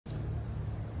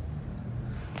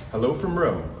Hello from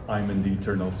Rome. I'm in the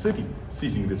Eternal City.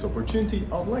 Seizing this opportunity,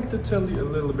 I'd like to tell you a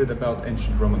little bit about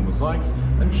ancient Roman mosaics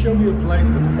and show you a place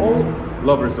that all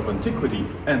lovers of antiquity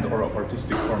and/or of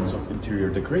artistic forms of interior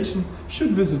decoration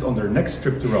should visit on their next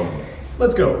trip to Rome.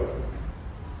 Let's go!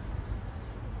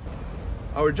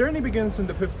 Our journey begins in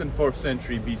the 5th and 4th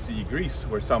century BCE Greece,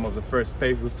 where some of the first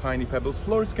paved with tiny pebbles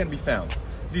floors can be found.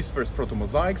 These first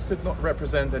proto-mosaics did not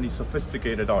represent any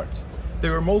sophisticated art. They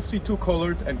were mostly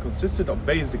two-colored and consisted of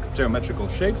basic geometrical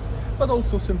shapes, but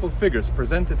also simple figures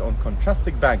presented on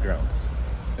contrasting backgrounds.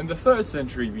 In the 3rd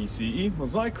century BCE,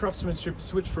 mosaic craftsmanship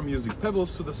switched from using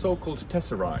pebbles to the so-called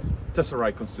tesserae.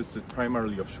 Tesserae consisted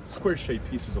primarily of square-shaped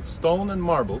pieces of stone and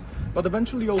marble, but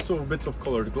eventually also of bits of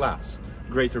colored glass.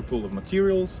 Greater pool of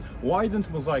materials,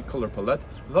 widened mosaic color palette,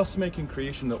 thus making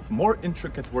creation of more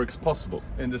intricate works possible.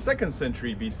 In the 2nd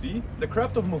century BC, the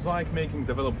craft of mosaic making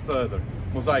developed further.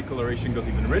 Mosaic coloration got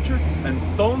even richer, and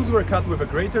stones were cut with a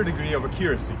greater degree of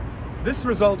accuracy. This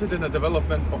resulted in a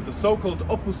development of the so-called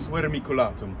opus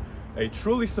vermiculatum, a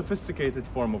truly sophisticated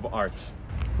form of art.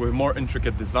 With more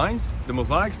intricate designs, the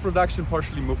mosaics production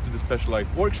partially moved to the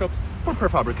specialized workshops for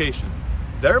prefabrication.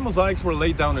 There, mosaics were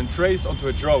laid down in trays onto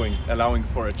a drawing, allowing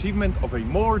for achievement of a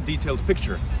more detailed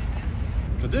picture.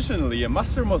 Traditionally, a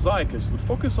master mosaicist would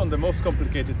focus on the most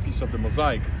complicated piece of the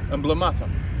mosaic, emblemata,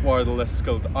 while the less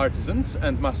skilled artisans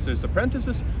and master's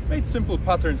apprentices made simple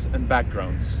patterns and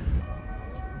backgrounds.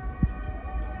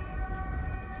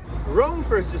 Rome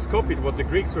first just copied what the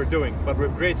Greeks were doing, but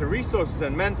with greater resources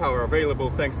and manpower available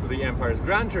thanks to the empire's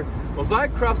grandeur,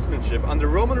 mosaic craftsmanship under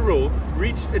Roman rule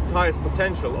reached its highest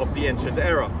potential of the ancient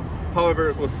era. However,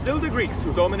 it was still the Greeks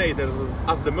who dominated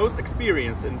as the most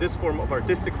experienced in this form of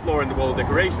artistic floor-and-wall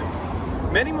decorations.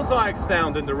 Many mosaics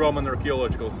found in the Roman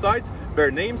archaeological sites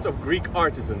bear names of Greek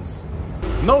artisans.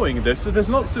 Knowing this, it is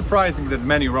not surprising that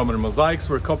many Roman mosaics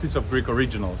were copies of Greek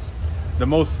originals. The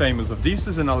most famous of these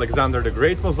is an Alexander the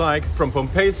Great mosaic from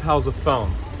Pompey's House of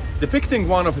Faun, depicting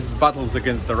one of his battles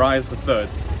against Darius III.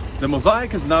 The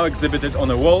mosaic is now exhibited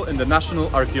on a wall in the National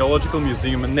Archaeological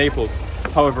Museum in Naples.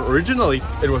 However, originally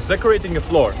it was decorating a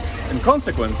floor. In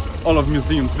consequence, all of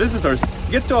museum's visitors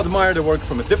get to admire the work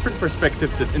from a different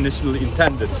perspective than initially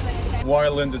intended.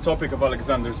 While in the topic of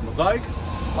Alexander's mosaic,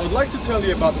 I would like to tell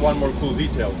you about one more cool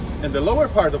detail. In the lower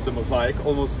part of the mosaic,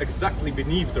 almost exactly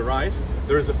beneath the rise,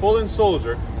 there is a fallen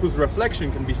soldier whose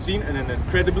reflection can be seen in an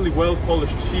incredibly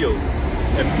well-polished shield.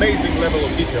 Amazing level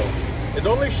of detail. It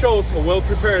only shows how well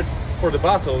prepared for the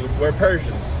battle were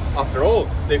Persians. After all,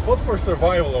 they fought for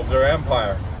survival of their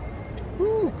empire.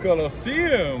 Ooh,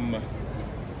 Colosseum!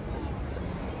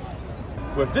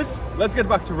 With this, let's get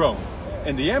back to Rome.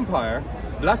 In the empire,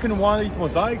 black and white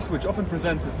mosaics, which often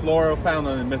presented flora,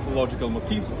 fauna and mythological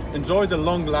motifs, enjoyed a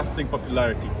long-lasting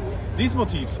popularity. These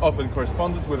motifs often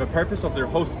corresponded with the purpose of their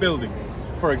host building.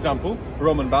 For example,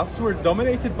 Roman baths were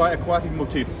dominated by aquatic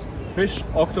motifs, fish,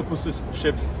 octopuses,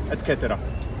 ships, etc.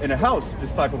 In a house,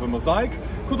 this type of a mosaic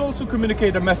could also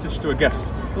communicate a message to a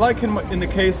guest, like in the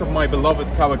case of my beloved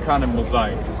Cavacanem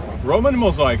mosaic. Roman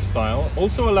mosaic style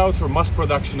also allowed for mass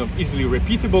production of easily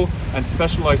repeatable and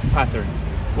specialized patterns.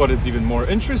 What is even more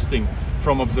interesting,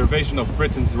 from observation of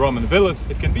Britain's Roman villas,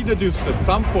 it can be deduced that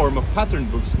some form of pattern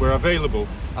books were available,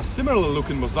 as similar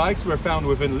looking mosaics were found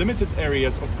within limited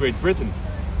areas of Great Britain.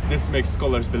 This makes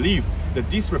scholars believe that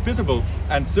these reputable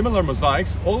and similar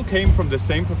mosaics all came from the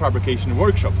same prefabrication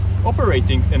workshops,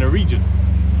 operating in a region.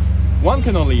 One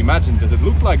can only imagine that it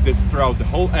looked like this throughout the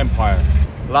whole empire.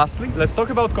 Lastly, let's talk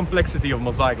about complexity of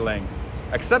mosaic laying.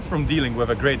 Except from dealing with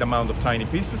a great amount of tiny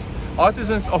pieces,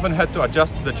 artisans often had to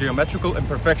adjust to the geometrical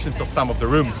imperfections of some of the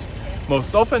rooms.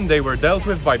 Most often they were dealt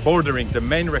with by bordering the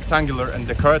main rectangular and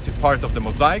decorative part of the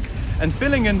mosaic and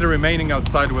filling in the remaining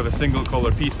outside with a single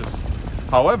color pieces.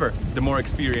 However, the more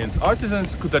experienced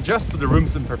artisans could adjust to the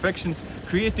room's imperfections,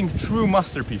 creating true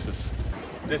masterpieces.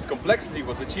 This complexity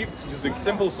was achieved using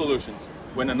simple solutions.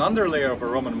 When an underlayer of a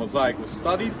Roman mosaic was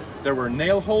studied, there were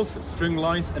nail holes, string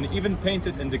lines and even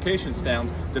painted indications found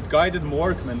that guided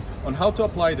workmen on how to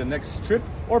apply the next strip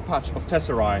or patch of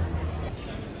tesserae.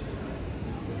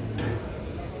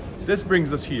 This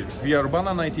brings us here, Via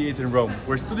Urbana 98 in Rome,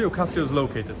 where Studio Cassio is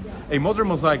located, a modern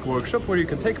mosaic workshop where you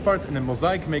can take part in a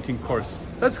mosaic making course.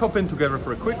 Let's hop in together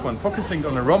for a quick one, focusing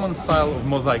on a Roman style of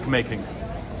mosaic making.